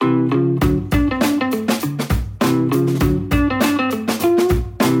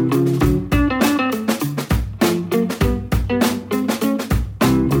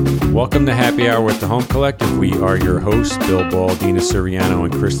Welcome to Happy Hour with the Home Collective. We are your hosts, Bill Ball, Dina Siriano,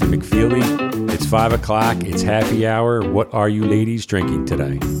 and Kristen McFeely. It's 5 o'clock. It's happy hour. What are you ladies drinking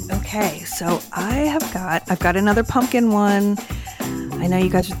today? Okay, so I've got another pumpkin one. I know you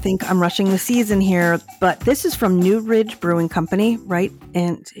guys would think I'm rushing the season here, but this is from New Ridge Brewing Company, right?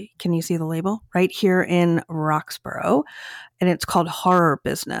 And can you see the label? Right here in Roxborough. And it's called Horror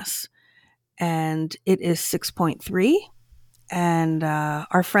Business. And it is 6.3. And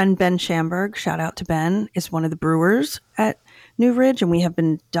our friend Ben Schamberg, shout out to Ben, is one of the brewers at New Ridge, and we have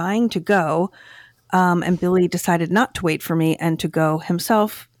been dying to go. And Billy decided not to wait for me and to go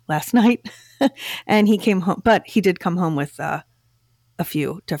himself last night. And he came home, but he did come home with a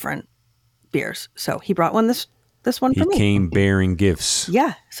few different beers. So he brought one this one for me. He came bearing gifts.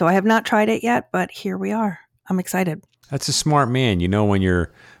 Yeah. So I have not tried it yet, but here we are. I'm excited. That's a smart man. You know, when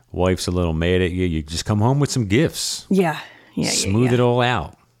your wife's a little mad at you, you just come home with some gifts. Yeah. Smooth it all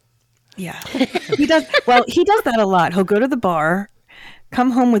out. Yeah. He does that a lot. He'll go to the bar,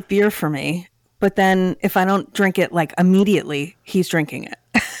 come home with beer for me, but then if I don't drink it like immediately, he's drinking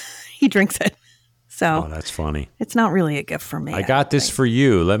it. He drinks it. So that's funny. It's not really a gift for me. I got this for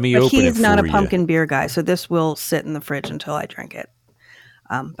you. Let me open it for you. He's not a pumpkin beer guy, so this will sit in the fridge until I drink it.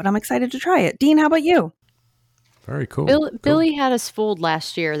 But I'm excited to try it. Dean, how about you? Very cool. Billy had us fooled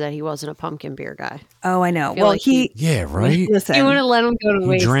last year that he wasn't a pumpkin beer guy. Oh, I know. Well, like yeah, right? Listen, you want to let him go to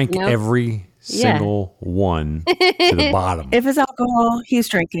waste. He drank every single one to the bottom. If it's alcohol, he's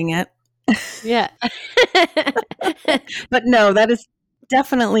drinking it. Yeah. But no, that is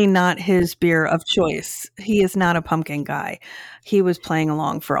definitely not his beer of choice. He is not a pumpkin guy. He was playing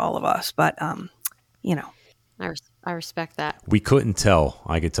along for all of us, but you know. I respect that. We couldn't tell.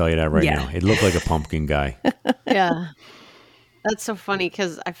 I could tell you that right now. It looked like a pumpkin guy. Yeah. That's so funny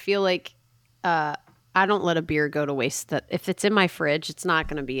because I feel like I don't let a beer go to waste. That if it's in my fridge, it's not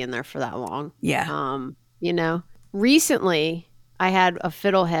going to be in there for that long. Yeah. You know, recently I had a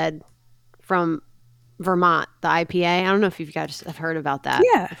Fiddlehead from Vermont, the IPA. I don't know if you guys have heard about that.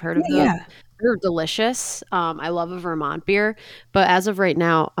 Yeah. I've heard of them. Yeah. They're delicious. I love a Vermont beer, but as of right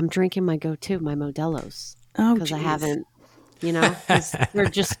now, I'm drinking my go-to, my Modelo's. Oh, because I haven't, you know, they're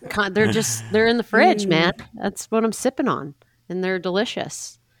in the fridge, man. That's what I'm sipping on, and they're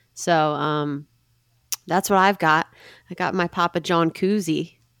delicious. So, that's what I've got. I got my Papa John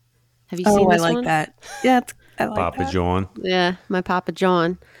koozie. Have you seen this one? I like that. Yeah, I like Papa that. John. Yeah, my Papa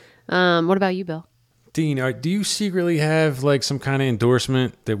John. What about you, Bill? Dean, do you secretly have like some kind of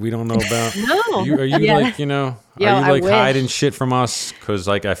endorsement that we don't know about? No. Are you like, you know, Yo, are you like wish. hiding shit from us? Because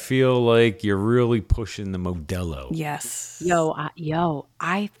like I feel like you're really pushing the Modelo. Yes.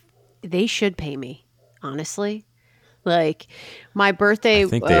 They should pay me, honestly. Like my birthday. I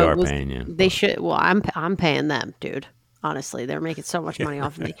think they are paying you. They should. Well, I'm paying them, dude. Honestly, they're making so much money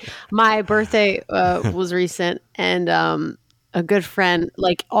off of me. My birthday was recent, and a good friend,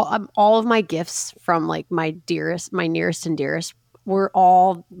 like all of my gifts from like my nearest and dearest were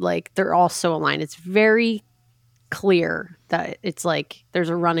all like, they're all so aligned. It's very clear that it's like, there's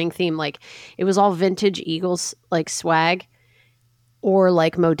a running theme. Like it was all vintage Eagles, like swag or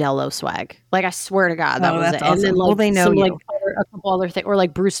like Modelo swag. Like I swear to God, that was it. Awesome. And then like, they know some, you. like a couple other things, or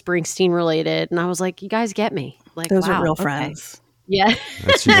like Bruce Springsteen related. And I was like, you guys get me. Like, Those wow, are real okay. friends. Yeah.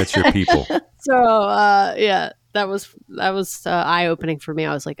 That's your people. So, yeah, that was eye opening for me.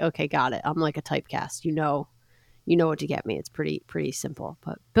 I was like, okay, got it. I'm like a typecast. You know what to get me. It's pretty simple.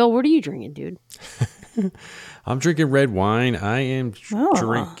 But Bill, what are you drinking, dude? I'm drinking red wine. I am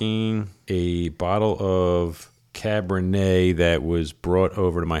drinking a bottle of Cabernet that was brought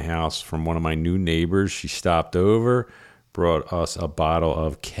over to my house from one of my new neighbors. She stopped over, brought us a bottle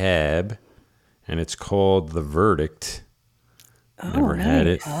of Cab, and it's called The Verdict. Never had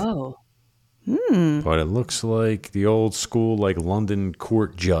it. Oh. But it looks like the old school, like London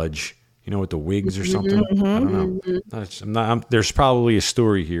court judge, you know, with the wigs or something. I don't know. There's probably a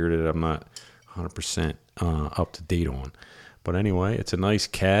story here that I'm not 100% up to date on. But anyway, it's a nice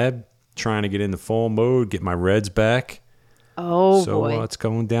Cab. Trying to get into fall mode, get my Reds back. Oh, so boy. it's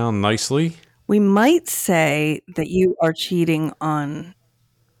going down nicely. We might say that you are cheating on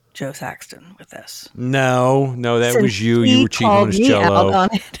Joe Saxton with this. No, that Since was you. he You were cheating on his called me out Jell-O on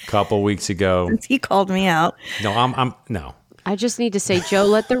a it. couple weeks ago. Since he called me out. No, no. I just need to say, Joe,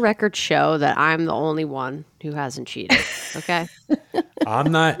 let the record show that I'm the only one who hasn't cheated. Okay. I'm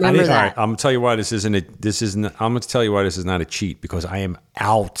not. Remember that. All right, I'm gonna tell you why this isn't. I'm gonna tell you why this is not a cheat, because I am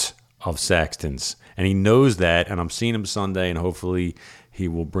out of Saxton's, and he knows that. And I'm seeing him Sunday, and hopefully he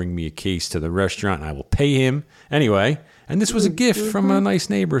will bring me a case to the restaurant, and I will pay him anyway. And this was a gift from a nice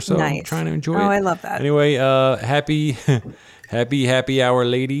neighbor, so I'm trying to enjoy it. Oh, I love that. Anyway, happy Happy hour,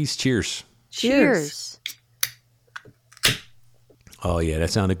 ladies. Cheers. Cheers. Oh, yeah. That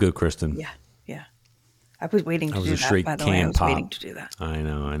sounded good, Kristen. Yeah. I was waiting to That was do a that, straight by the way. I can was pop. waiting to do that. I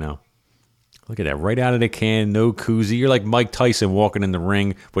know. Look at that. Right out of the can. No koozie. You're like Mike Tyson walking in the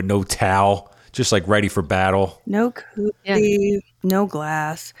ring with no towel. Just like ready for battle. No koozie, no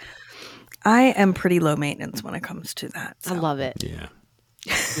glass. I am pretty low maintenance when it comes to that. I love it. Yeah.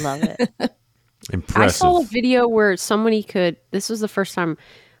 Love it. Impressive. I saw a video where somebody this was the first time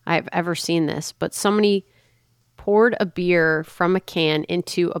I've ever seen this, but somebody poured a beer from a can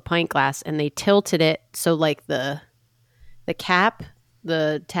into a pint glass and they tilted it so like the cap,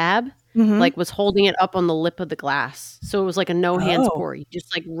 the tab, like was holding it up on the lip of the glass. So it was like a no hands pour. You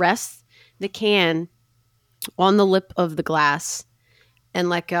just like rest the can on the lip of the glass and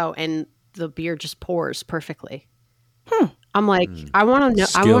let go, and the beer just pours perfectly. I'm like, I want to know.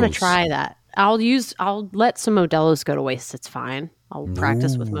 I want to try that. I'll let some Modelo's go to waste. It's fine. I'll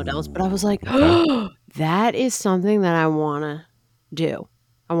practice with Modelo's. But I was like, that is something that I want to do.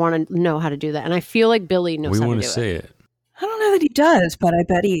 I want to know how to do that. And I feel like Billy knows how to do it. We want to say it. I don't know that he does, but I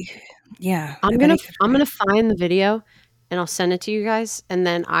bet he, yeah. I'm going to find the video and I'll send it to you guys. And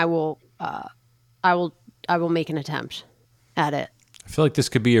then I will make an attempt at it. I feel like this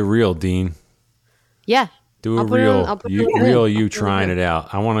could be a reel, Dean. Yeah. Do a real you trying it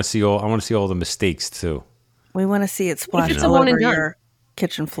out. I want to see all the mistakes too. We want to see it splash all over your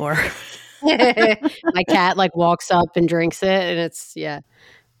kitchen floor. My cat like walks up and drinks it, and it's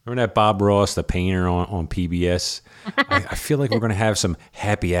Remember that Bob Ross, the painter on PBS? I feel like we're going to have some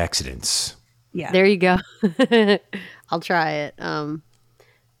happy accidents. Yeah. There you go. I'll try it.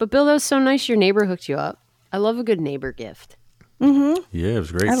 But Bill, that was so nice. Your neighbor hooked you up. I love a good neighbor gift. Mm-hmm. Yeah, it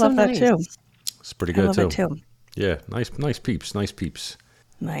was great. I love that too. It's pretty good I love it too. Yeah, nice peeps.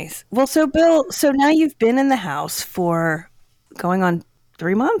 Nice. Well, so Bill, now you've been in the house for going on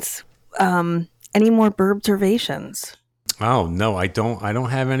 3 months. Any more bird observations? Oh no, I don't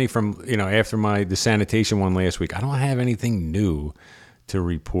have any from after the sanitation one last week. I don't have anything new to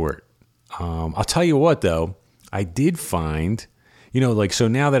report. I'll tell you what though, I did find, so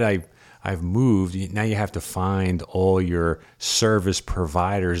now that I've moved, now you have to find all your service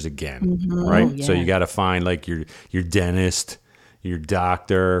providers again, right? Yeah. So you got to find like your dentist, your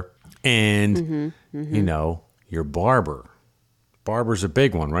doctor, and your barber. Barber's a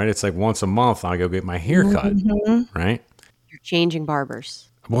big one, right? It's like once a month I go get my hair cut, right? You're changing barbers.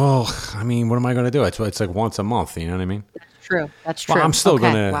 Well, I mean, what am I going to do? It's like once a month, you know what I mean? That's true. Well, I'm still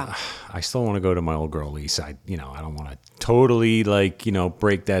I still want to go to my old girl Lisa. I don't want to totally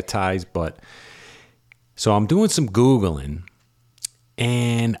break that ties, but so I'm doing some Googling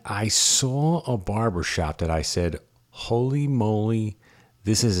and I saw a barber shop that I said, holy moly,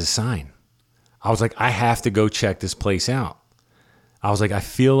 this is a sign. I was like, I have to go check this place out. I was like, I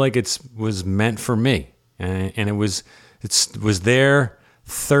feel like it was meant for me. And it was there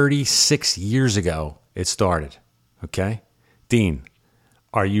 36 years ago. It started. Okay. Dean,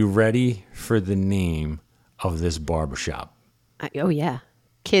 are you ready for the name of this barbershop? Oh, yeah.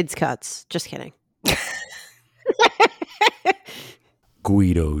 Kids Cuts. Just kidding.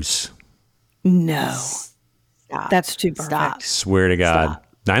 Guido's. No. Stop. That's too perfect. Stop. Swear to God. Stop.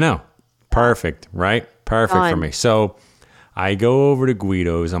 I know. Perfect, right? Perfect for me. So I go over to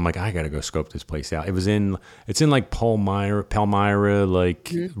Guido's. I'm like, I got to go scope this place out. It's in like Palmyra,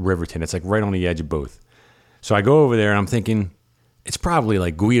 like Riverton. It's like right on the edge of both. So I go over there and I'm thinking, it's probably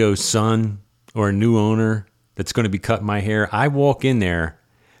like Guido's son or a new owner that's going to be cutting my hair. I walk in there,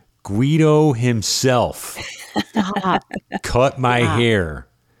 Guido himself cut my hair.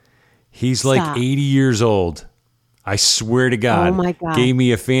 He's like 80 years old. I swear to God. Oh my God. Gave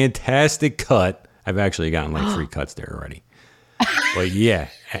me a fantastic cut. I've actually gotten like 3 cuts there already. But yeah,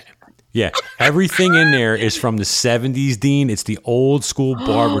 everything in there is from the 70s, Dean. It's the old school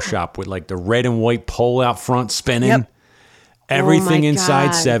barbershop with like the red and white pole out front spinning. Yep. Everything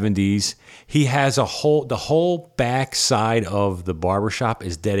inside 70s. He has the whole back side of the barbershop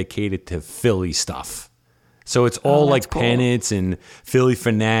is dedicated to Philly stuff. So it's all like cool. Pennants and Philly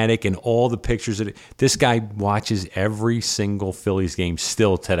Fanatic and all the pictures of it. This guy watches every single Phillies game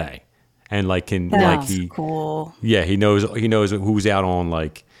still today. And cool. Yeah, he knows who's out on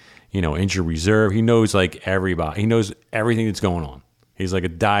like, injured reserve. He knows like everybody. He knows everything that's going on. He's like a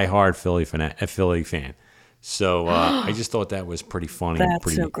diehard Philly fan. So I just thought that was pretty funny. That's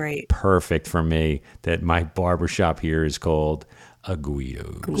pretty so great. Perfect for me that my barbershop here is called a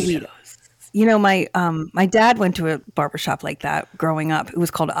Guido's. My dad went to a barbershop like that growing up. It was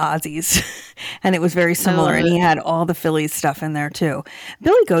called Ozzy's, and it was very similar. And he had all the Phillies stuff in there too.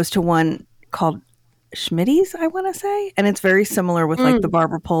 Billy goes to one called Schmitty's, I want to say. And it's very similar with like the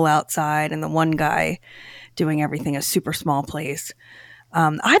barber pole outside and the one guy doing everything, a super small place.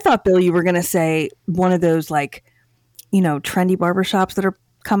 I thought, Bill, you were going to say one of those like, trendy barbershops that are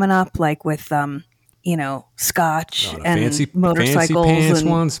coming up, like with, scotch and fancy motorcycles. Fancy and,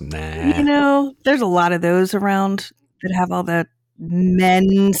 ones? Nah. There's a lot of those around that have all the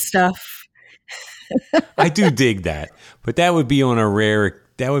men stuff. I do dig that, but that would be on a rare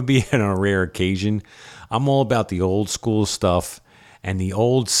occasion. I'm all about the old school stuff and the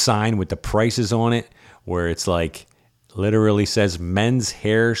old sign with the prices on it, where it's like literally says men's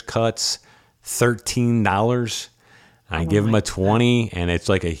haircuts $13. I give them a 20, and it's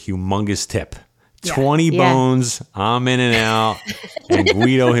like a humongous tip. 20 bones, I'm in and out, and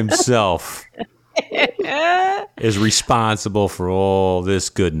Guido himself is responsible for all this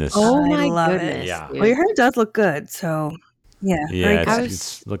goodness. Oh my goodness! It. Yeah. Well, your hair does look good, so yeah.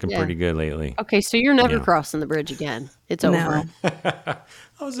 It's looking pretty good lately. Okay, so you're never crossing the bridge again. It's over. I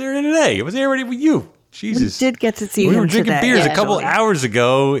was there today. I was there already with you. Jesus. We did get to see him We were drinking today. beers a couple hours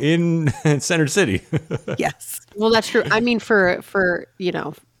ago in Center City. Yes. Well, that's true. I mean, for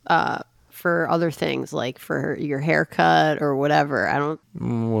other things, like for your haircut or whatever, I don't.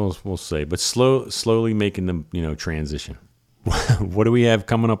 We'll say, but slowly making them, transition. What do we have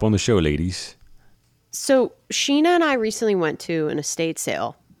coming up on the show, ladies? So Sheena and I recently went to an estate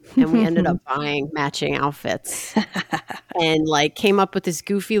sale, and we ended up buying matching outfits, and like came up with this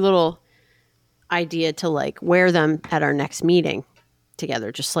goofy little idea to like wear them at our next meeting together.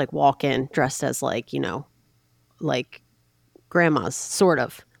 Just like walk in dressed as like like grandmas, sort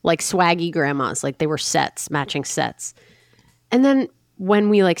of like swaggy grandmas, like they were matching sets. And then when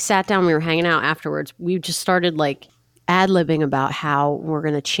we like sat down, we were hanging out afterwards, we just started like ad-libbing about how we're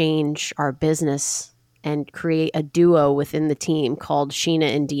going to change our business and create a duo within the team called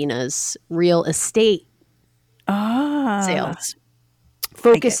Sheena and Dina's Real Estate Sales.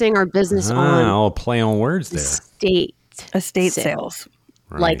 Focusing our business on I'll play on words there. Estate sales.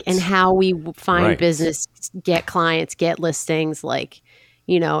 Right. Like, and how we find business, get clients, get listings, like,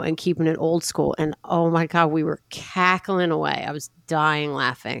 and keeping it old school. And oh my God, we were cackling away. I was dying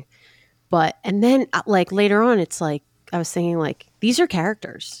laughing. And then like later on, it's like, I was thinking like, these are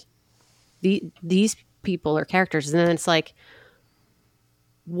characters. These people are characters. And then it's like,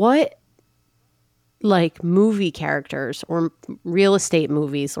 what like movie characters or real estate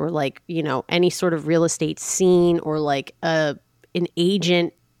movies or like, any sort of real estate scene or like an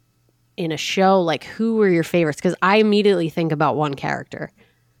agent in a show, like who were your favorites? Because I immediately think about one character.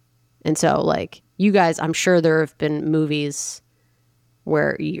 And so like you guys, I'm sure there have been movies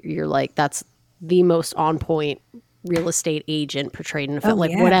where you're like, that's the most on point real estate agent portrayed in a film,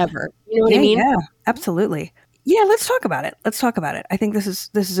 whatever. You know what I mean? Yeah, absolutely. Yeah, let's talk about it. I think this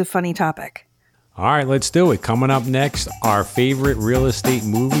is a funny topic. All right, let's do it. Coming up next, our favorite real estate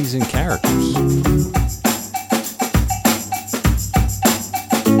movies and characters.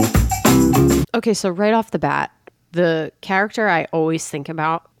 Okay, so right off the bat, the character I always think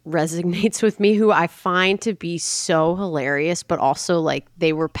about resonates with me, who I find to be so hilarious, but also like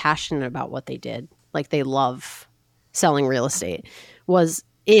they were passionate about what they did. Like they love selling real estate.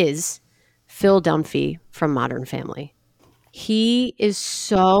 Is Phil Dunphy from Modern Family. He's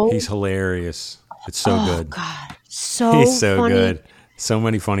hilarious. It's so good. God, he's so funny. Good. So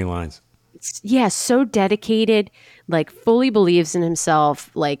many funny lines. Yeah, so dedicated, like fully believes in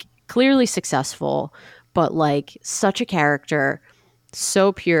himself, like clearly successful, but like such a character,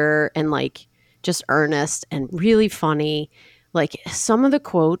 so pure and like just earnest and really funny. Like some of the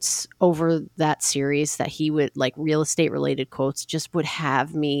quotes over that series that he would like real estate related quotes just would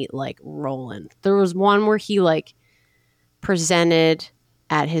have me like rolling. There was one where he like presented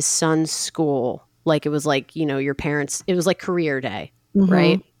at his son's school. Like it was like, your parents, it was like career day,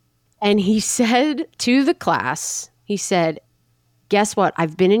 right? And he said to the class, he said, guess what?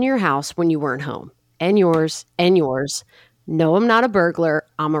 I've been in your house when you weren't home and yours and yours. No, I'm not a burglar.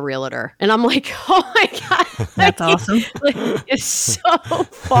 I'm a realtor. And I'm like, oh my God. That's awesome. Like, it's so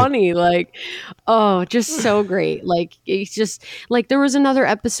funny. Like, oh, just so great. Like, it's just like there was another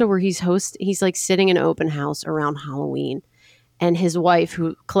episode where he's like sitting in an open house around Halloween. And his wife,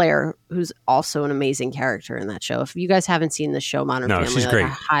 Claire, who's also an amazing character in that show. If you guys haven't seen the show Modern Family, she's great. I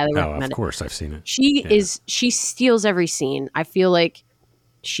highly recommend it. Of course, I've seen it. She steals every scene. I feel like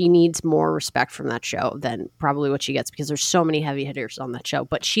she needs more respect from that show than probably what she gets because there's so many heavy hitters on that show.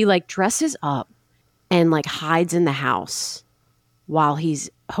 But she like dresses up and like hides in the house while he's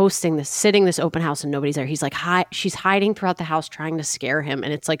sitting this open house and nobody's there. He's like, she's hiding throughout the house trying to scare him.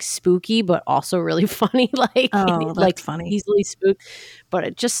 And it's like spooky, but also really funny. Like, that's funny. Easily spooked. But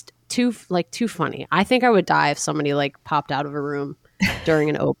it just, too funny. I think I would die if somebody like popped out of a room during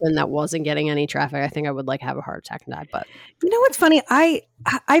an open that wasn't getting any traffic. I think I would like have a heart attack and die. But you know what's funny?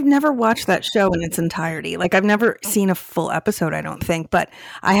 I've never watched that show in its entirety. Like I've never seen a full episode, I don't think, but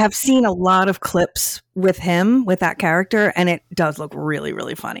I have seen a lot of clips with him, with that character, and it does look really,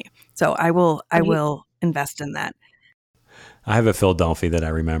 really funny. So I will invest in that. I have a Philadelphia that I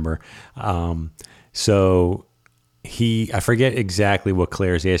remember. So I forget exactly what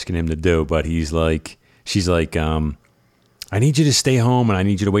Claire's asking him to do, but she's like, I need you to stay home and I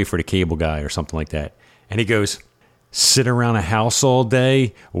need you to wait for the cable guy or something like that. And he goes, sit around a house all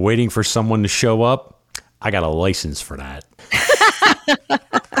day waiting for someone to show up. I got a license for that.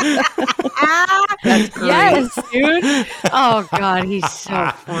 That's great. Yes, dude. Oh God, he's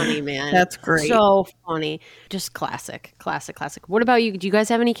so funny, man. That's great. So funny. Just classic. What about you? Do you guys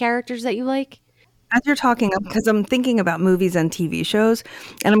have any characters that you like? As you're talking, because I'm thinking about movies and TV shows,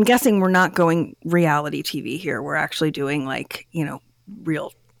 and I'm guessing we're not going reality TV here. We're actually doing like,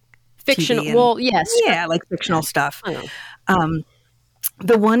 real fictional. TV Well, yes. Yeah, like fictional stuff.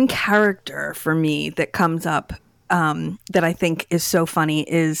 The one character for me that comes up that I think is so funny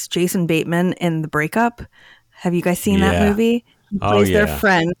is Jason Bateman in The Breakup. Have you guys seen that movie? He plays their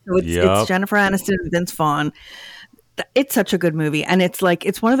friend. So it's Jennifer Aniston and Vince Vaughn. It's such a good movie, and it's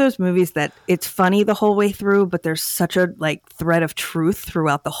one of those movies that it's funny the whole way through, but there's such a thread of truth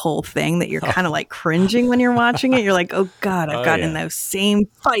throughout the whole thing that you're kind of like cringing when you're watching it. You're like, oh God, I've gotten in those same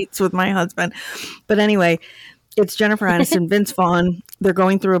fights with my husband. But anyway, it's Jennifer Aniston, Vince Vaughn. They're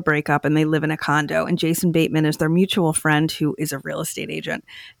going through a breakup and they live in a condo, and Jason Bateman is their mutual friend who is a real estate agent,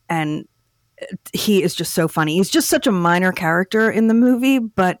 and he is just so funny. He's just such a minor character in the movie,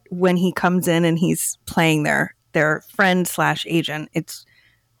 but when he comes in and he's playing their friend / agent, it's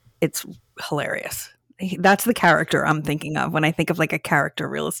hilarious. That's the character I'm thinking of when I think of like a character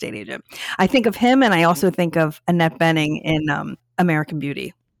real estate agent. I think of him, and I also think of Annette Bening in American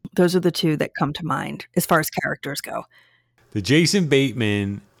Beauty. Those are the two that come to mind as far as characters go. The Jason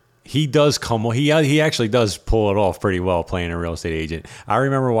Bateman, he does he actually does pull it off pretty well playing a real estate agent. I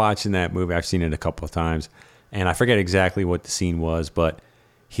remember watching that movie. I've seen it a couple of times, and I forget exactly what the scene was, but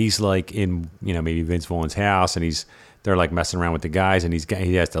he's like in, maybe Vince Vaughn's house, and they're like messing around with the guys, and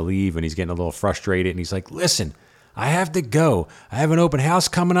he has to leave, and he's getting a little frustrated, and he's like, listen, I have to go. I have an open house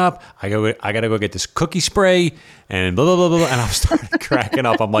coming up. I got to go get this cookie spray and blah, blah, blah, blah. And I started cracking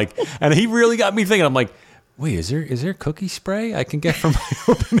up. I'm like, and he really got me thinking. I'm like, wait, is there cookie spray I can get from my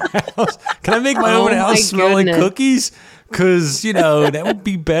open house? Can I make my open house smell like cookies? Because, that would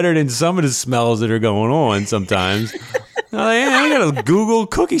be better than some of the smells that are going on sometimes. I got to Google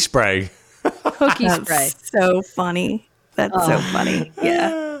cookie spray. Cookie spray. So funny. That's so funny.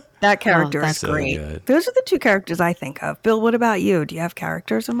 Yeah. That character is great. Good. Those are the two characters I think of. Bill, what about you? Do you have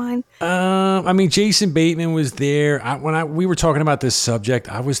characters in mind? Jason Bateman was there. When we were talking about this subject,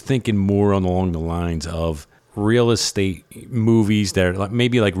 I was thinking more along the lines of real estate movies that are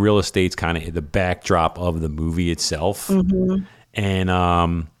maybe like real estate's kind of the backdrop of the movie itself. Mm-hmm.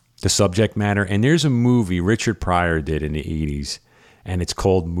 And the subject matter. And there's a movie Richard Pryor did in the 80s, and it's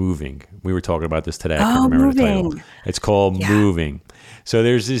called Moving. We were talking about this today. I can't remember the title. It's called Moving. So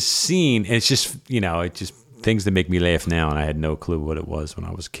there's this scene, and it's just, it's just things that make me laugh now, and I had no clue what it was when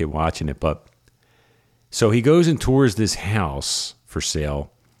I was a kid watching it. But so he goes and tours this house for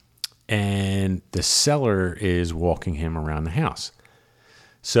sale, and the seller is walking him around the house.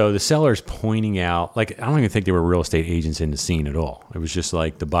 So the seller's pointing out, I don't even think there were real estate agents in the scene at all. It was just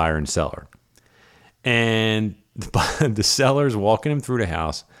like the buyer and seller. And the seller's walking him through the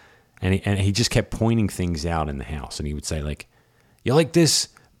house, and he just kept pointing things out in the house. And he would say, you like this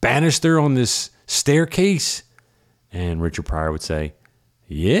banister on this staircase? And Richard Pryor would say,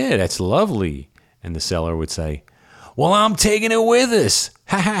 yeah, that's lovely. And the seller would say, well, I'm taking it with us.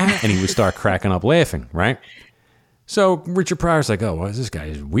 And he would start cracking up laughing, right? So Richard Pryor's like, oh, well, this guy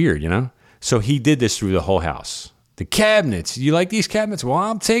is weird, So he did this through the whole house. The cabinets, you like these cabinets? Well,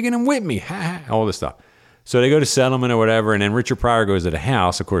 I'm taking them with me. All this stuff. So they go to settlement or whatever, and then Richard Pryor goes to the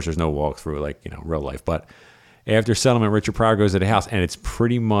house. Of course, there's no walkthrough real life. But after settlement, Richard Pryor goes to the house, and it's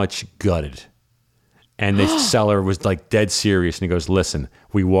pretty much gutted. And the seller was dead serious. And he goes, listen,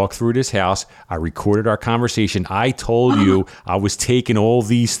 we walked through this house. I recorded our conversation. I told you I was taking all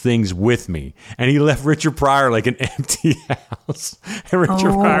these things with me. And he left Richard Pryor like an empty house. And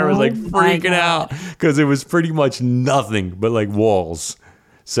Richard Pryor was freaking out because it was pretty much nothing but walls.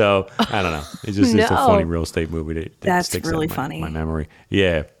 So I don't know. It's just it's a funny real estate movie that that's sticks really out in funny. My memory.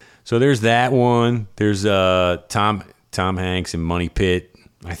 Yeah. So there's that one. There's Tom Hanks in Money Pit.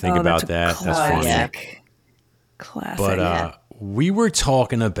 I think about that. Classic. That's funny. Classic. But we were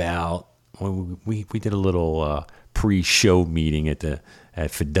talking about when we did a little pre-show meeting at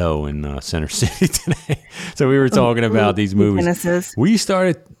Fido in Center City today. So we were talking about these movies. Genesis. We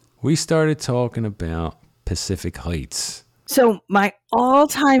started talking about Pacific Heights. So my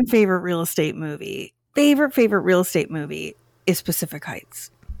all-time favorite real estate movie is Pacific Heights.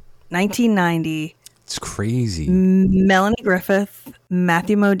 1990. It's crazy. Melanie Griffith,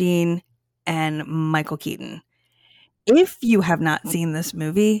 Matthew Modine, and Michael Keaton. If you have not seen this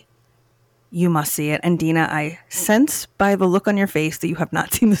movie, you must see it. And Dina, I sense by the look on your face that you have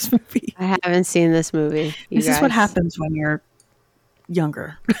not seen this movie. I haven't seen this movie. This is what happens when you're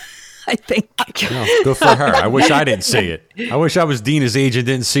younger, I think. No, good for her. I wish I didn't see it. I wish I was Dina's age and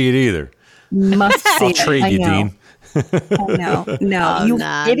didn't see it either. Must see I'll trade you, Dean. No.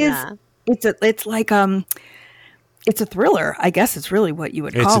 It's like it's a thriller. I guess it's really what you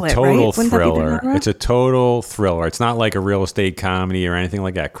would call it. It's a total right? thriller. It's a total thriller. It's not like a real estate comedy or anything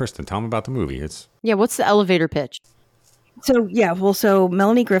like that. Kristen, tell me about the movie. What's the elevator pitch? So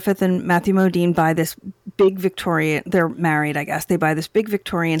Melanie Griffith and Matthew Modine buy this big Victorian. They're married, I guess. They buy this big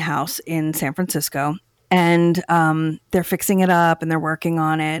Victorian house in San Francisco, and they're fixing it up and they're working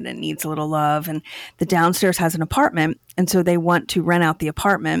on it. And it needs a little love. And the downstairs has an apartment, and so they want to rent out the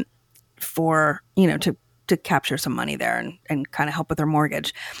apartment for to capture some money there and kind of help with their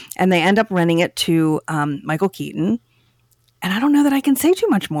mortgage. And they end up renting it to Michael Keaton. And I don't know that I can say too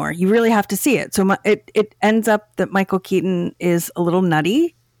much more. You really have to see it. So it ends up that Michael Keaton is a little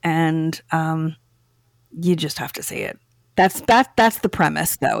nutty, and you just have to see it. That's the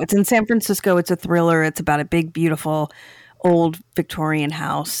premise, though. It's in San Francisco. It's a thriller. It's about a big, beautiful, old Victorian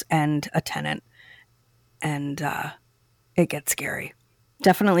house and a tenant, and it gets scary.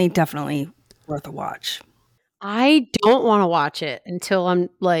 Definitely worth a watch. I don't want to watch it until I'm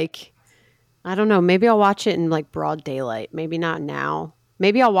like, I don't know. Maybe I'll watch it in like broad daylight. Maybe not now.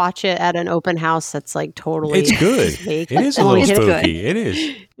 Maybe I'll watch it at an open house that's like totally. It's good. fake. It is a little spooky. It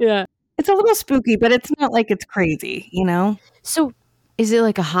is. Yeah. It's a little spooky, but it's not like it's crazy, So is it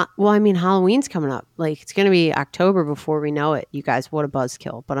like Halloween's coming up. Like it's going to be October before we know it. You guys, what a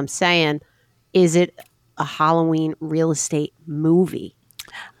buzzkill. But I'm saying, is it a Halloween real estate movie?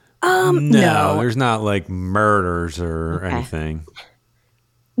 No, there's not like murders or anything.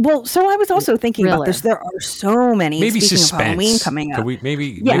 Well, so I was also thinking about this. There are so many. Maybe speaking suspense. Of Halloween coming up.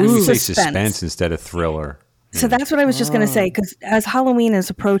 Maybe we say suspense instead of thriller. So that's what I was just going to say, because as Halloween is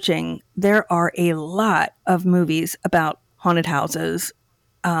approaching, there are a lot of movies about haunted houses.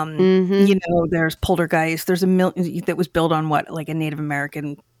 There's Poltergeist. There's that was built on like a Native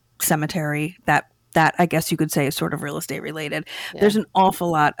American cemetery that I guess you could say is sort of real estate related. Yeah. There's an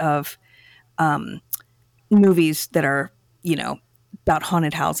awful lot of movies that are, about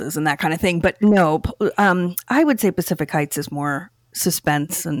haunted houses and that kind of thing. But no, I would say Pacific Heights is more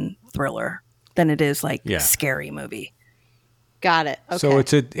suspense and thriller than it is like scary movie. Got it. Okay. So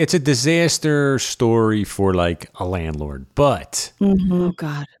it's a disaster story for like a landlord, but oh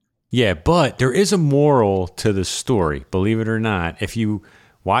god, yeah, but there is a moral to the story. Believe it or not, if you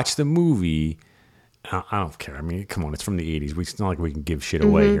watch the movie. I don't care. I mean, come on, it's from the 80s. It's not like we can give shit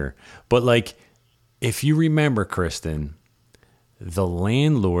away here. But like, if you remember, Kristen, the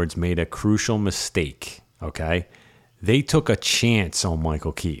landlords made a crucial mistake, okay? They took a chance on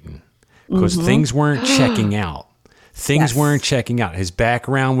Michael Keaton because things weren't checking out. Things weren't checking out. His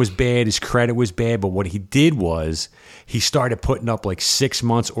background was bad. His credit was bad. But what he did was he started putting up like 6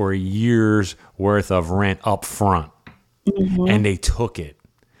 months or a year's worth of rent up front. And they took it.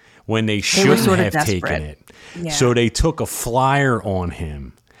 When they shouldn't have taken it. Yeah. So they took a flyer on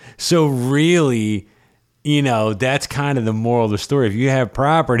him. So really, that's kind of the moral of the story. If you have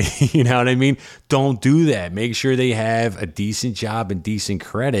property, you know what I mean? Don't do that. Make sure they have a decent job and decent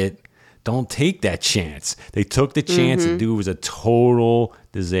credit. Don't take that chance. They took the chance to do it was a total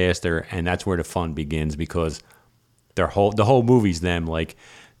disaster. And that's where the fun begins because the whole movie's them like,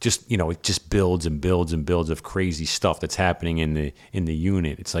 just it just builds and builds and builds of crazy stuff that's happening in the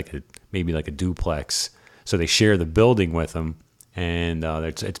unit. It's like maybe like a duplex, so they share the building with them, and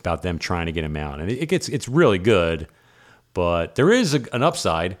it's about them trying to get him out. And it's really good, but there is an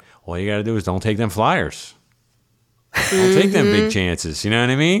upside. All you got to do is don't take them flyers, don't take them big chances. You know what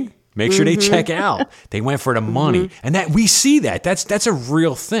I mean? Make sure they check out. They went for the money. And that we see that. That's a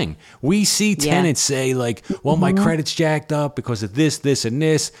real thing. We see tenants say like, well, my credit's jacked up because of this, this, and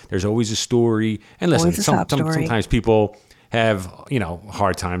this. There's always a story. And listen, sometimes people have,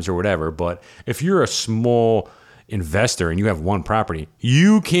 hard times or whatever. But if you're a small investor and you have one property,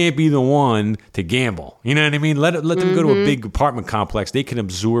 you can't be the one to gamble. You know what I mean? Let them go to a big apartment complex. They can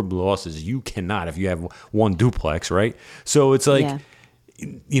absorb losses. You cannot if you have one duplex, right? So it's like,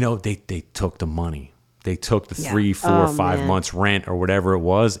 they took the money. They took the 3, 4, 5 months rent or whatever it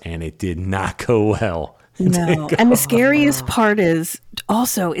was, and it did not go well. No. And the scariest part is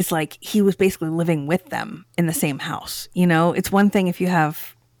like he was basically living with them in the same house. It's one thing if you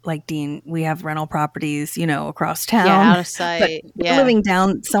have, like Dean, we have rental properties, across town. Yeah, out of sight.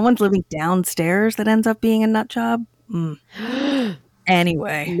 But someone's living downstairs that ends up being a nut job.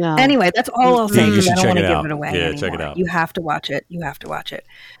 Anyway, that's all I'll say. I don't want to give it away anymore. Check it out. You have to watch it.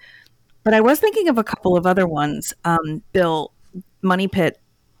 But I was thinking of a couple of other ones. Bill, Money Pit.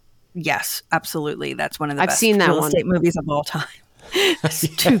 Yes, absolutely. That's one of the best real estate movies of all time. It's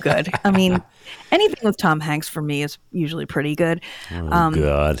too good. I mean, anything with Tom Hanks for me is usually pretty good. Oh,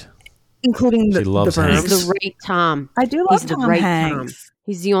 God. Including the Burbs. He's the right Tom. I do love Tom Hanks. Tom.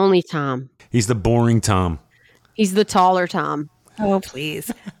 He's the only Tom. He's the boring Tom. He's the taller Tom. Oh, please.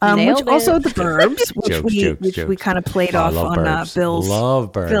 Also the Burbs, which we kind of played off on Bill's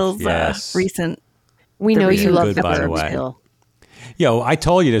recent. We know you love the Burbs, Bill. Yo, I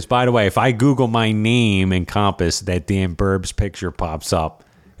told you this, by the way. If I Google my name in Compass, that damn Burbs picture pops up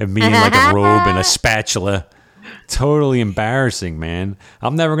of me in like a robe and a spatula. Totally embarrassing, man.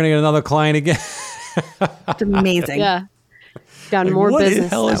 I'm never going to get another client again. It's amazing. Yeah. Got more business. What the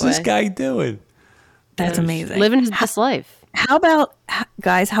hell is this guy doing? That's amazing. Living his best life. How about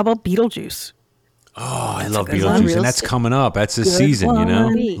Beetlejuice? Oh, I love Beetlejuice, and that's coming up. That's the season, Love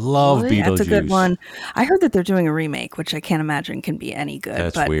Beetlejuice. That's a good one. I heard that they're doing a remake, which I can't imagine can be any good.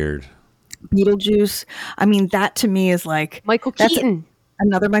 That's weird. Beetlejuice. I mean, that to me is like Michael Keaton.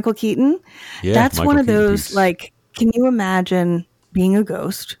 Another Michael Keaton. Yeah, that's Michael one of Keaton those. Like, can you imagine being a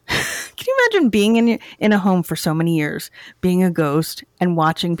ghost? Can you imagine being in a home for so many years, being a ghost, and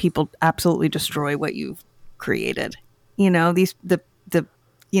watching people absolutely destroy what you've created? The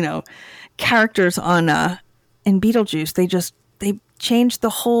characters on in Beetlejuice, they change the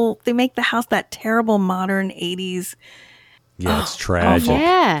whole. They make the house that terrible modern 80s. Yeah, it's tragic.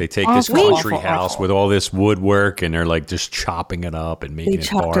 Yeah. They take this country house with all this woodwork, and they're like just chopping it up and making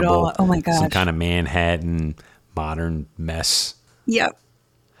it marble. It all. Oh my god! Some kind of Manhattan modern mess. Yep.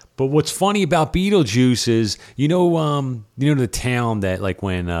 But what's funny about Beetlejuice is, the town that, like,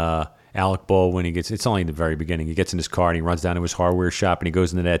 when Alec Baldwin, it's only in the very beginning, he gets in his car and he runs down to his hardware shop and he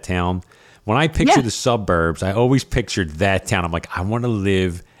goes into that town. When I picture the suburbs, I always pictured that town. I'm like, I want to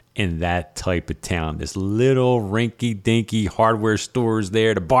live in that type of town. This little rinky-dinky hardware stores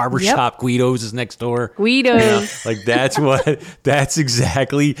there. The barbershop, Guido's is next door. Guido's. Like, that's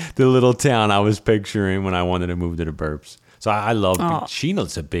exactly the little town I was picturing when I wanted to move to the burbs. So I love.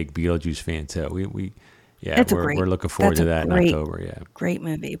 Sheena's a big Beetlejuice fan too. We're looking forward to that in October. Yeah, great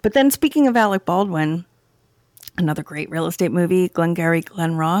movie. But then, speaking of Alec Baldwin, another great real estate movie, Glengarry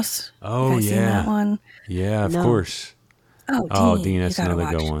Glen Ross. Oh, seen that one? Yeah, of course. Oh, Dean, that's another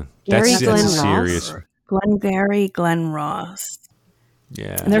good one. Gary That's Glen serious. Ross? Glengarry Glen Ross.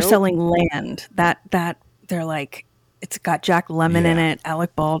 Yeah, and they're selling land. That they're like, it's got Jack Lemmon in it,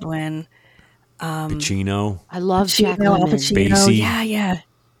 Alec Baldwin. Pacino. I love Jack Lemmon. Spacey. Yeah.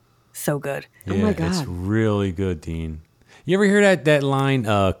 So good. Yeah, oh my God. It's really good, Dean. You ever hear that line,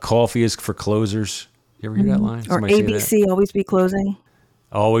 coffee is for closers? You ever hear that line? Or Somebody ABC, always be closing.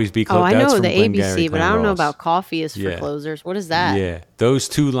 Always be closing. Oh, I know the ABC, but I don't know about coffee is for closers. What is that? Yeah, those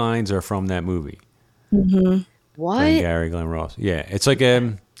two lines are from that movie. Mm-hmm. What? Glengarry Glen Ross. Yeah, it's like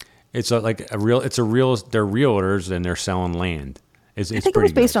they're realtors and they're selling land. I think it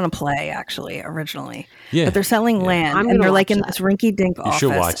was based on a play, actually, originally. Yeah. But they're selling land, and they're like in this rinky-dink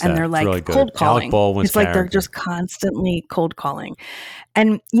office, and they're like really cold calling. Alec Baldwin's it's like character. they're just constantly cold calling.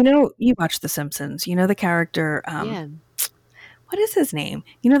 And, you watch The Simpsons. You know the character, what is his name?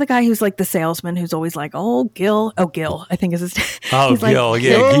 You know the guy who's like the salesman who's always like, Gil. Oh, Gil, I think is his name. Oh, Gil,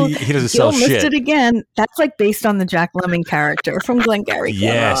 yeah. He doesn't sell shit. Gil missed it again. That's like based on the Jack Lemmon character from Glengarry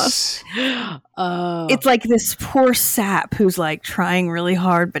Glen Ross. It's like this poor sap who's like trying really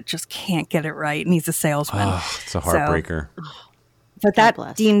hard but just can't get it right, and he's a salesman. It's a heartbreaker.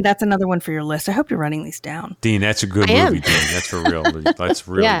 But Dean, that's another one for your list. I hope you're writing these down. Dean, that's a good movie, Dean. That's for real. That's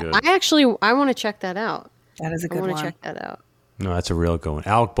really good. I want to check that out. That is a good one. I want to check that out. No, that's a real good one.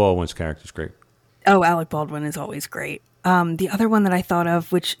 Alec Baldwin's character is great. Oh, Alec Baldwin is always great. The other one that I thought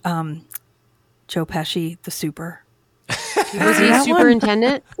of, which Joe Pesci, the super. Was he a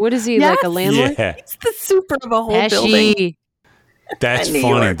superintendent? What is he, like a landlord? Yeah. He's the super of a whole Pesci. building. That's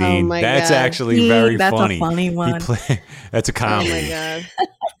funny, Dean. Oh that's God. actually very that's funny. That's a funny one. That's a comedy. Oh my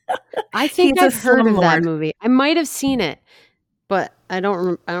God. I think He's a I've heard of that slumlord. movie. I might have seen it, but I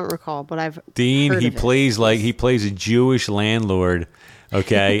don't recall. But I've Dean, heard he of it. plays a Jewish landlord,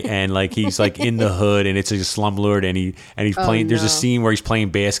 okay, and like he's like in the hood, and it's a slumlord, and he's playing. There's no. a scene where he's playing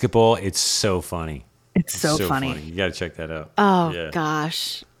basketball. It's so funny. It's so funny. You got to check that out. Oh Yeah.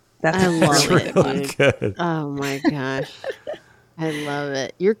 gosh, That's I love it, Really dude. good. Oh my gosh, I love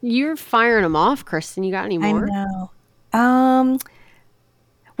it. You're firing them off, Kristen. You got any I more? know.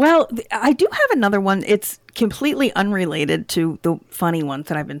 Well, I do have another one. It's completely unrelated to the funny ones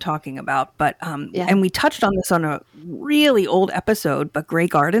that I've been talking about, but Yeah. and we touched on this on a really old episode, but Grey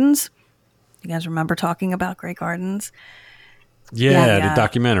Gardens. You guys remember talking about Grey Gardens? Yeah, Yeah. the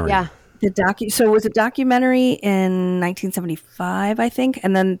documentary. Yeah. So it was a documentary in 1975, I think,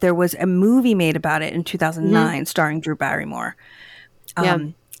 and then there was a movie made about it in 2009 starring Drew Barrymore. Yeah.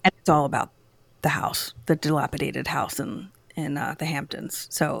 And it's all about the house, the dilapidated house in the Hamptons.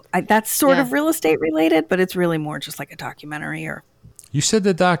 So that's sort of real estate related, but it's really more just like a documentary. Or You said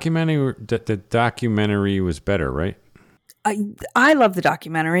the documentary was better, right? I love the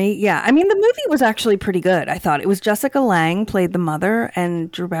documentary. Yeah, I mean the movie was actually pretty good. I thought it was Jessica Lange played the mother,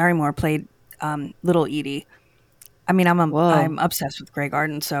 and Drew Barrymore played little Edie. I mean, I'm obsessed with Grey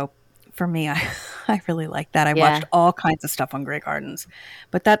Gardens, so for me, I really like that. I watched all kinds of stuff on Grey Gardens,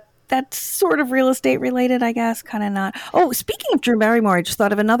 but that's sort of real estate related, I guess. Kind of not. Oh, speaking of Drew Barrymore, I just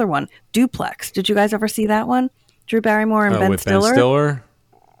thought of another one. Duplex. Did you guys ever see that one? Drew Barrymore and Ben with Stiller. Ben Stiller?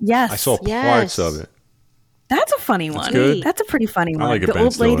 Yes, I saw parts of it. That's a funny one. good. That's a pretty funny one. I like a The Ben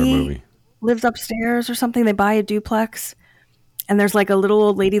old Stiller lady movie. lives upstairs or something. They buy a duplex, and there's like a little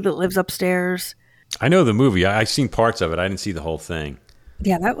old lady that lives upstairs. I know the movie. I've seen parts of it. I didn't see the whole thing.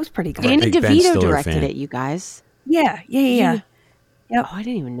 Yeah, that was pretty good. a Danny big Ben DeVito Stiller directed fan. it, you guys. Yeah. Oh, I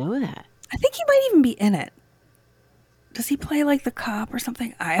didn't even know that. I think he might even be in it. Does he play like the cop or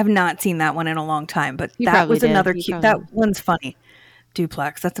something? I have not seen that one in a long time, but He that probably was did. another He cute. probably That one's funny.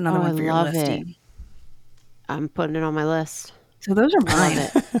 Duplex. That's another Oh, one for I your love list. it. Dean. I'm putting it on my list. So those are I mine.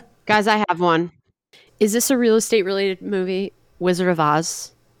 love it. Guys, I have one. Is this a real estate related movie? Wizard of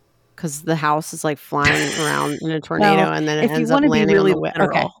Oz? Because the house is like flying around in a tornado Well, and then it if you ends want up to be landing really on the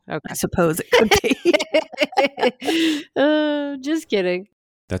literal, I suppose it could be. Just kidding.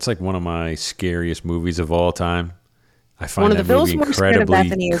 That's like one of my scariest movies of all time. I find One of that the movie Bill's more scared of incredibly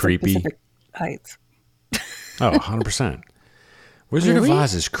Bethany is like creepy. Pacific Heights. Oh, 100%. Wizard Really? of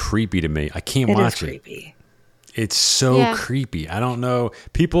Oz is creepy to me. I can't It is watch it. creepy. It's so Yeah. creepy. I don't know.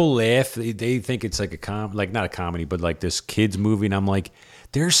 People laugh. They think it's like like not a comedy, but like this kids movie. And I'm like,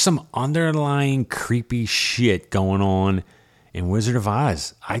 there's some underlying creepy shit going on in Wizard of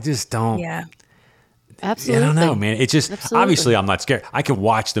Oz. I just don't. Yeah. Absolutely. I don't know, man. It just Absolutely. obviously I'm not scared. I could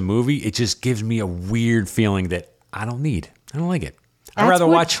watch the movie. It just gives me a weird feeling that I don't need. I don't like it. I'd That's rather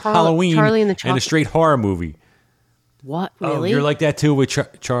what watch Halloween Charlie and the and a Chocolate- straight horror movie. What? Oh, Really? you're like that too with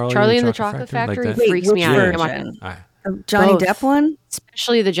Charlie and the Chocolate Factory? Like that? Wait, freaks which me out. Yeah. version? I- Johnny Both. Depp one?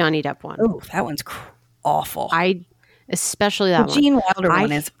 Especially the Johnny Depp one. Oh, that one's awful. Especially the that one. Gene Wilder I-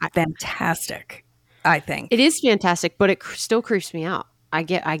 one is fantastic, I think. It is fantastic, but it still creeps me out. I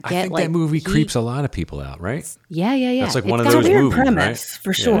think think like that movie he- creeps a lot of people out, right? Yeah. That's like one It's of got those It's a weird movies, premise, right?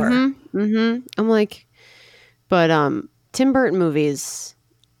 for sure. I'm like, but Tim Burton movies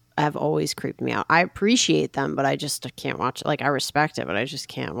have always creeped me out. I appreciate them, but I can't watch it. Like I respect it, but I just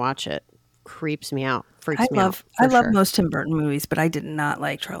can't watch it. Creeps me out. Freaks me out. I for love sure. most Tim Burton movies, but I did not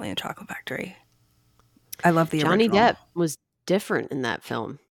like Charlie and the Chocolate Factory. I love the Johnny original. Depp was different in that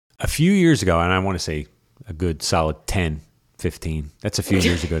film. A few years ago, and I want to say a good solid 10, 15. That's a few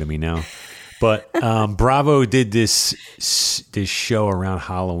years ago to me now. But Bravo did this show around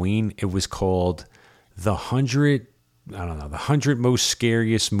Halloween. It was called the 100 most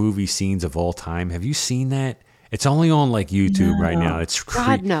scariest movie scenes of all time. Have you seen that? It's only on like YouTube right now. It's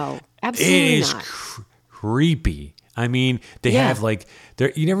God, no, It absolutely is not. creepy. I mean, they Yeah. have like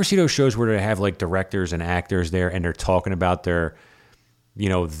you never see those shows where they have like directors and actors there and they're talking about their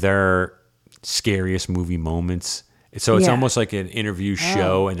scariest movie moments. So it's Yeah. almost like an interview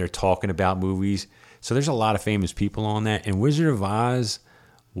show and they're talking about movies. So there's a lot of famous people on that. And Wizard of Oz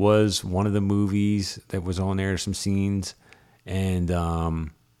was one of the movies that was on there, some scenes. And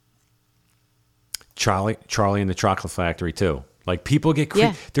Charlie and the Chocolate Factory too. Like people get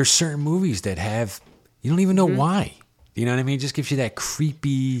Yeah. There's certain movies that have you don't even know why. You know what I mean? It just gives you that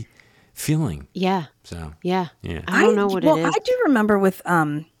creepy feeling. Yeah, So yeah. Yeah. I don't know what it is. I do remember with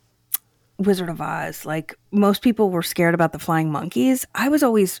Wizard of Oz, like most people were scared about the flying monkeys. I was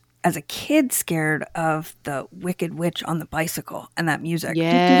always as a kid scared of the Wicked Witch on the bicycle and that music.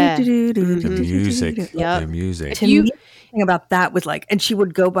 Yeah. The music. Yep. The music. To me, the thing about that was like, and she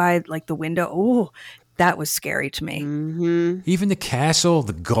would go by like the window. Oh, that was scary to me. Mm-hmm. Even the castle,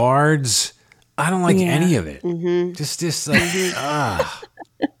 the guards. I don't like any of it. Mm-hmm. Just like,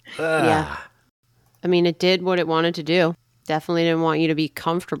 Yeah. I mean, it did what it wanted to do. Definitely didn't want you to be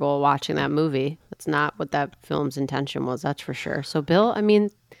comfortable watching that movie. That's not what that film's intention was, that's for sure. So, Bill, I mean,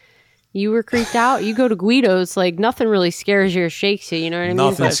 you were creeped out. You go to Guido's, like, nothing really scares you or shakes you. You know what I mean?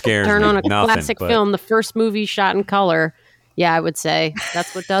 Nothing But scares turn me. on a Nothing, classic but- film, the first movie shot in color. Yeah, I would say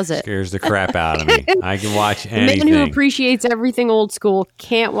that's what does it. Scares the crap out of me. I can watch The man anything. who appreciates everything old school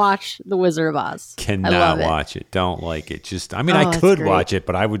can't watch The Wizard of Oz. I Cannot love it. watch it. Don't like it. Just, I mean, Oh, I it's could great. watch it,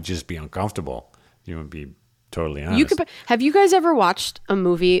 but I would just be uncomfortable. You would be totally honest. You could. Have you guys ever watched a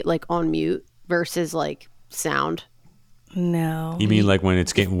movie like on mute versus like sound? No. You mean like when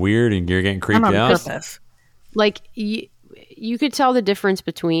it's getting weird and you're getting I'm creeped on out? purpose. Like you could tell the difference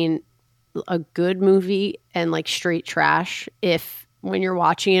between a good movie and like straight trash if when you're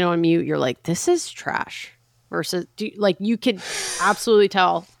watching it on mute you're like, this is trash, versus like you could absolutely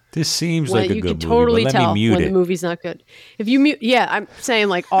tell This seems when like a you good could movie, totally but let tell me mute when it. the movie's not good. If you mute, yeah, I'm saying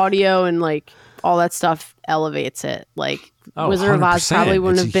like audio and like all that stuff elevates it. Like Oh, Wizard of Oz 100%. probably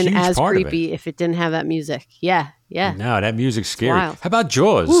wouldn't It's have a been huge as part of it. creepy if it didn't have that music. Yeah, yeah. No, that music's scary. wild. How about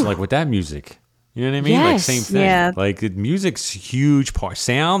Jaws? Like with that music. You know what I mean? Like Yes. same thing. Yeah. Like the music's a huge part.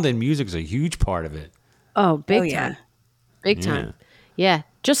 Sound and music's a huge part of it. Oh, big Oh, yeah. time. Big time. Yeah.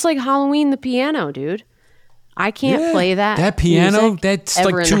 Just like Halloween, the piano, dude. I can't Yeah. play that. That piano, music that's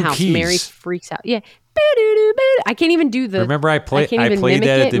ever like in the two house. keys. Mary freaks out. Yeah. Boo-doo-doo-boo. I can't even do the. Remember I can't played even mimic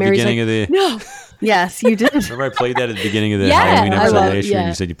that it. at the Mary's beginning like, of the No. Yes, you did. Remember I played that at the beginning of the Yeah, Halloween I episode love- last year, yeah. and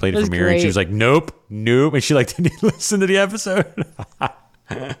you said you played It it was for Mary, and she great. was like, "Nope, nope," and she like didn't listen to the episode.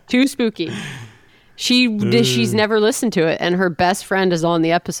 Too spooky. She's never listened to it, and her best friend is on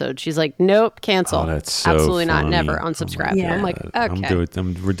the episode. She's like, "Nope, cancel. Oh, that's so Absolutely not. funny. Never Oh my unsubscribe." Yeah. I'm like, okay,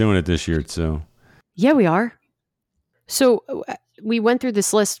 We're doing it this year, so yeah, we are. So we went through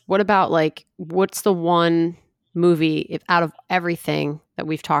this list. What about like, what's the one movie if out of everything that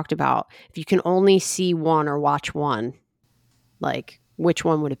we've talked about, if you can only see one or watch one, like which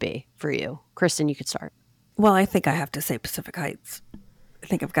one would it be for you? Kristen, you could start. Well, I think I have to say Pacific Heights. I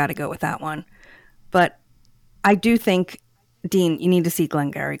think I've got to go with that one. But I do think, Dean, you need to see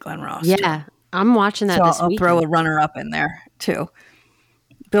Glengarry Glen Ross. Yeah, I'm watching that So this I'll week. throw a runner-up in there, too.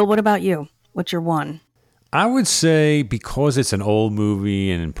 Bill, what about you? What's your one? I would say because it's an old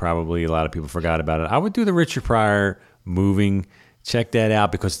movie and probably a lot of people forgot about it, I would do the Richard Pryor Moving. Check that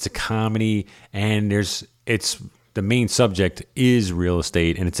out because it's a comedy and it's the main subject is real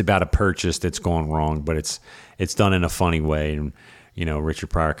estate and it's about a purchase that's gone wrong, but it's done in a funny way. And you know, Richard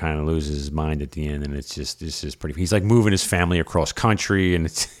Pryor kind of loses his mind at the end, and it's just pretty. He's like moving his family across country, and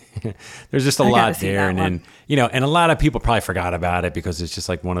it's there's just a gotta lot see there. that And one. then and a lot of people probably forgot about it because it's just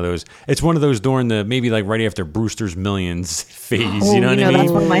like one of those. It's one of those during the maybe like right after Brewster's Millions phase. Oh, you know what I mean?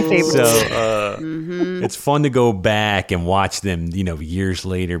 that's one of my favorites. So it's fun to go back and watch them, years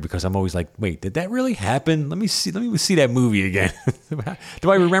later because I'm always like, wait, did that really happen? Let me see that movie again.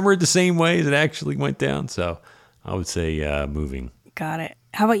 Do I remember it the same way as it actually went down? So I would say Moving. Got it.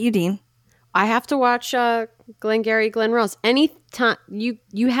 How about you, Dean? I have to watch Glengarry Glen Ross. Anytime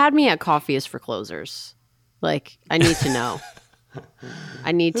you had me at Coffee is for Closers. Like, I need to know.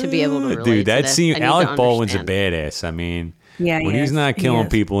 I need to be able to relate Dude, to that this. I scene, need to Alec Baldwin's a understand. badass. I mean, Yeah, when he he's is. not He killing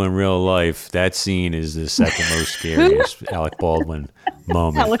is. people in real life, that scene is the second most scariest Alec Baldwin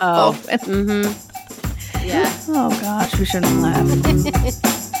moment. Alec Oh, Baldwin. Yeah. Oh, gosh, we shouldn't laugh.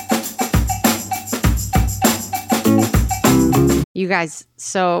 You guys,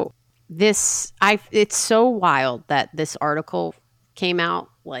 so it's so wild that this article came out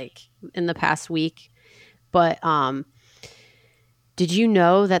like in the past week. But did you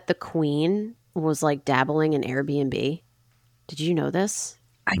know that the Queen was like dabbling in Airbnb? Did you know this?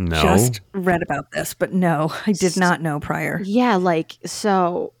 I No. just read about this, but no, I did not know prior. Yeah, like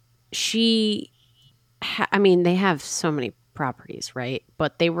so she I mean, they have so many properties, right?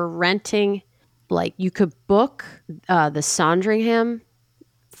 But they were renting, like you could book the Sandringham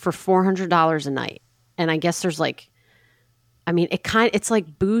for $400 a night. And I guess there's like, I mean, it's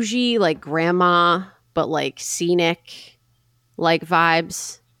like bougie, like grandma, but like scenic, like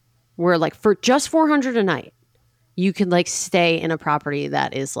vibes where like for just $400 a night, you could like stay in a property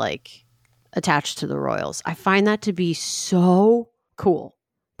that is like attached to the Royals. I find that to be so cool.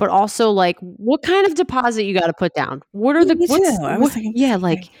 But also, like, what kind of deposit you got to put down? What are the Me too. I was thinking the yeah, same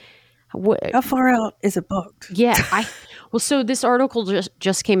like, thing. How far out is it booked? yeah. Well, so this article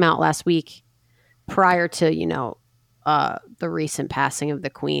just came out last week prior to, the recent passing of the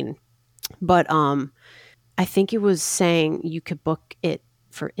Queen. But I think it was saying you could book it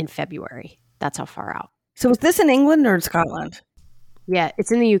in February. That's how far out. So is this in England or in Scotland? Yeah,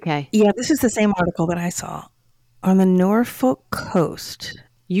 it's in the UK. Yeah, this is the same article that I saw on the Norfolk coast.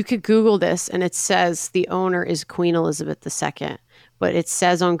 You could Google this, and it says the owner is Queen Elizabeth II, but it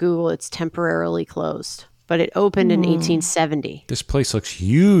says on Google it's temporarily closed. But it opened in 1870. This place looks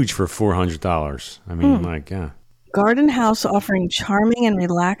huge for $400. I mean, my God. Garden house offering charming and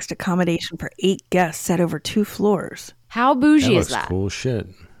relaxed accommodation for 8 guests set over 2 floors. How bougie is That looks that? cool shit.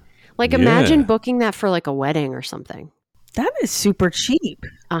 Like, imagine booking that for like a wedding or something. That is super cheap.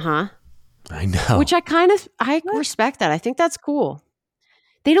 Uh-huh. I know. Which I respect that. I think that's cool.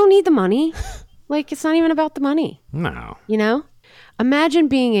 They don't need the money. Like, it's not even about the money. No. Imagine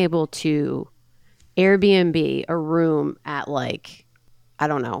being able to Airbnb a room at like, I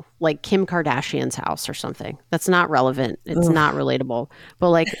don't know, like Kim Kardashian's house or something. That's not relevant. It's not relatable.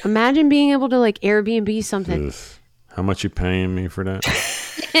 But like, imagine being able to like Airbnb something. Ugh. How much you paying me for that?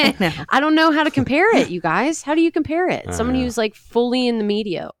 I don't know how to compare it, you guys. How do you compare it? Someone who's like fully in the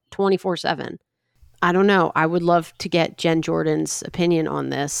media 24/7. I don't know. I would love to get Jen Jordan's opinion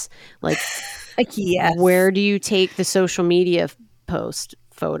on this. Like, Yes. where do you take the social media post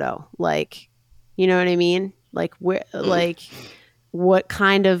photo? Like, you know what I mean? Like, where, like, what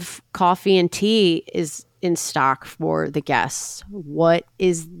kind of coffee and tea is in stock for the guests? What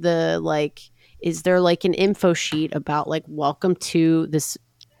is the, like, is there like an info sheet about like, welcome to this,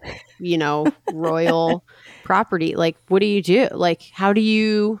 royal property? Like, what do you do? Like, how do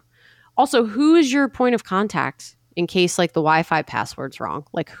you, also, who is your point of contact in case like the Wi-Fi password's wrong?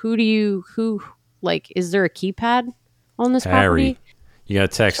 Like, is there a keypad on this property? You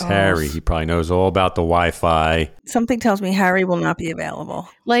got to text Harry. He probably knows all about the Wi-Fi. Something tells me Harry will not be available.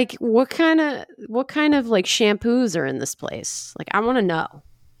 Like, what kind of like shampoos are in this place? Like, I want to know.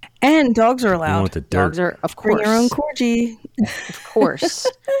 And dogs are You allowed. want the dirt. Dogs are, of course. Bring your own corgi. Of course.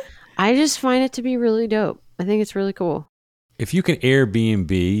 I just find it to be really dope. I think it's really cool. If you can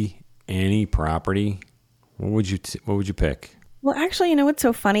Airbnb any property, what would you pick? Well, actually, what's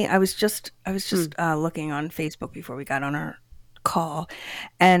so funny? I was just looking on Facebook before we got on our call,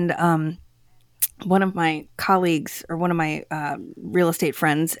 and one of my colleagues or one of my real estate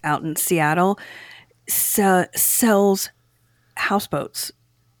friends out in Seattle sells houseboats,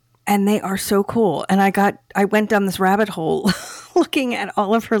 and they are so cool. And I went down this rabbit hole looking at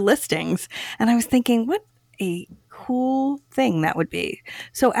all of her listings, and I was thinking, what a cool thing that would be.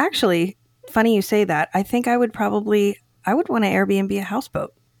 So actually, funny you say that. I think I would want to Airbnb a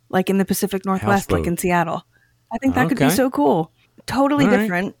houseboat, like in the Pacific Northwest, like in Seattle. I think that could be so cool. Totally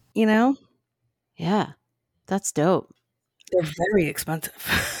different, Yeah, that's dope. They're very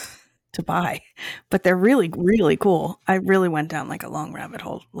expensive to buy, but they're really, really cool. I really went down like a long rabbit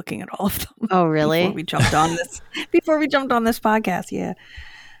hole looking at all of them. Oh, really? Before we jumped on this podcast. Yeah.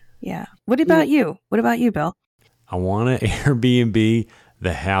 Yeah. What about you? What about you, Bill? I want to Airbnb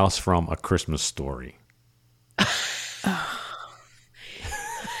the house from A Christmas Story.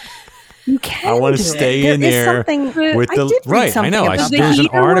 You can. I want to stay in there with the right. I know. There's an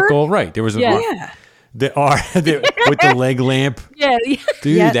article. Right. There was with the leg lamp. Yeah.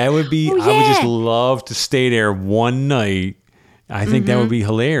 Dude, that would be. I would just love to stay there one night. I think that would be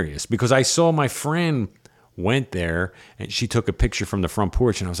hilarious because I saw my friend went there and she took a picture from the front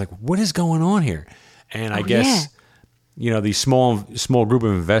porch and I was like, "What is going on here?" And I guess these small group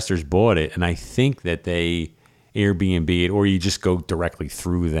of investors bought it, and I think that they Airbnb it, or you just go directly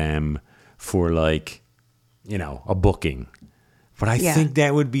through them for like, a booking. But I think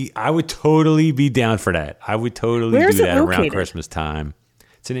that would be, I would totally be down for that. I would totally do that around Christmas time.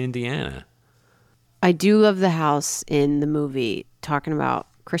 It's in Indiana. I do love the house in the movie, talking about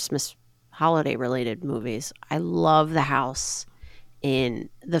Christmas holiday related movies. I love the house in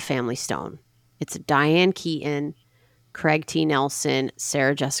The Family Stone. It's a Diane Keaton, Craig T. Nelson,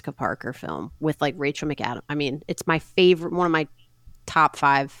 Sarah Jessica Parker film with like Rachel McAdams. I mean, it's my favorite, one of my top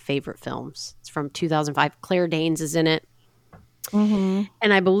 5 favorite films. It's from 2005. Claire Danes is in it. Mm-hmm.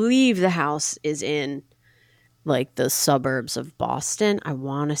 And I believe the house is in like the suburbs of Boston. I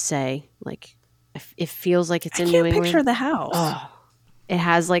want to say like it feels like it's in New England. I can't picture the house. Oh, it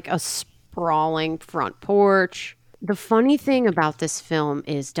has like a sprawling front porch. The funny thing about this film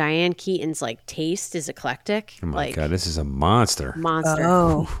is Diane Keaton's like taste is eclectic. Oh my God, this is a monster.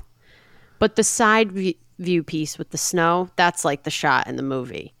 Oh. But the side view piece with the snow, that's like the shot in the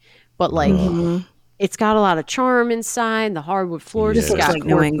movie. But like it's got a lot of charm inside, the hardwood floors. This looks like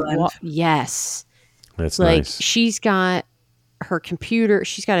New England. Yes. That's like nice. she's got her computer.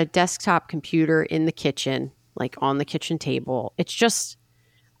 She's got a desktop computer in the kitchen, like on the kitchen table. It's just,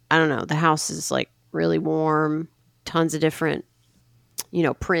 I don't know. The house is like really warm, tons of different,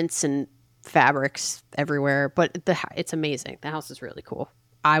 prints and fabrics everywhere. But it's amazing. The house is really cool.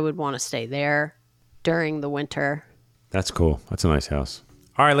 I would want to stay there during the winter. That's cool. That's a nice house.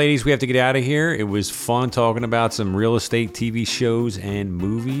 All right, ladies, we have to get out of here. It was fun talking about some real estate TV shows and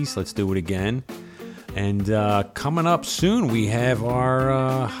movies. Let's do it again. And coming up soon, we have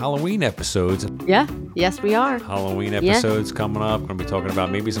our Halloween episodes. Yeah. Yes, we are. Halloween episodes coming up. We're going to be talking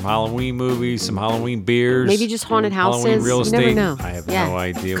about maybe some Halloween movies, some Halloween beers. Maybe just haunted houses. Halloween real estate. You never know. I have no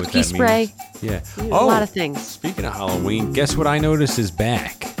idea what Cookie that spray. means. Yeah. A lot of things. Speaking of Halloween, guess what I noticed is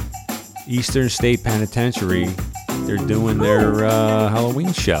back? Eastern State Penitentiary. They're doing their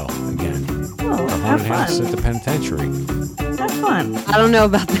Halloween show again. Oh, The have haunted house fun. at the penitentiary. Have fun. I don't know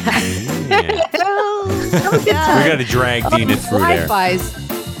about that. Yeah. Have a good time. We got to drag Dina through there. Wi-Fi's.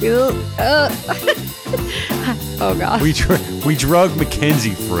 Oh, God. We drug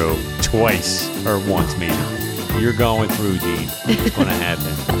Mackenzie through twice or once maybe. You're going through, Dean. It's going to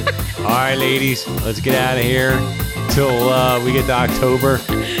happen. All right, ladies, let's get out of here. Till we get to October.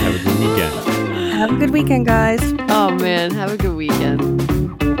 Have a good weekend. Have a good weekend, guys. Oh, man. Have a good weekend.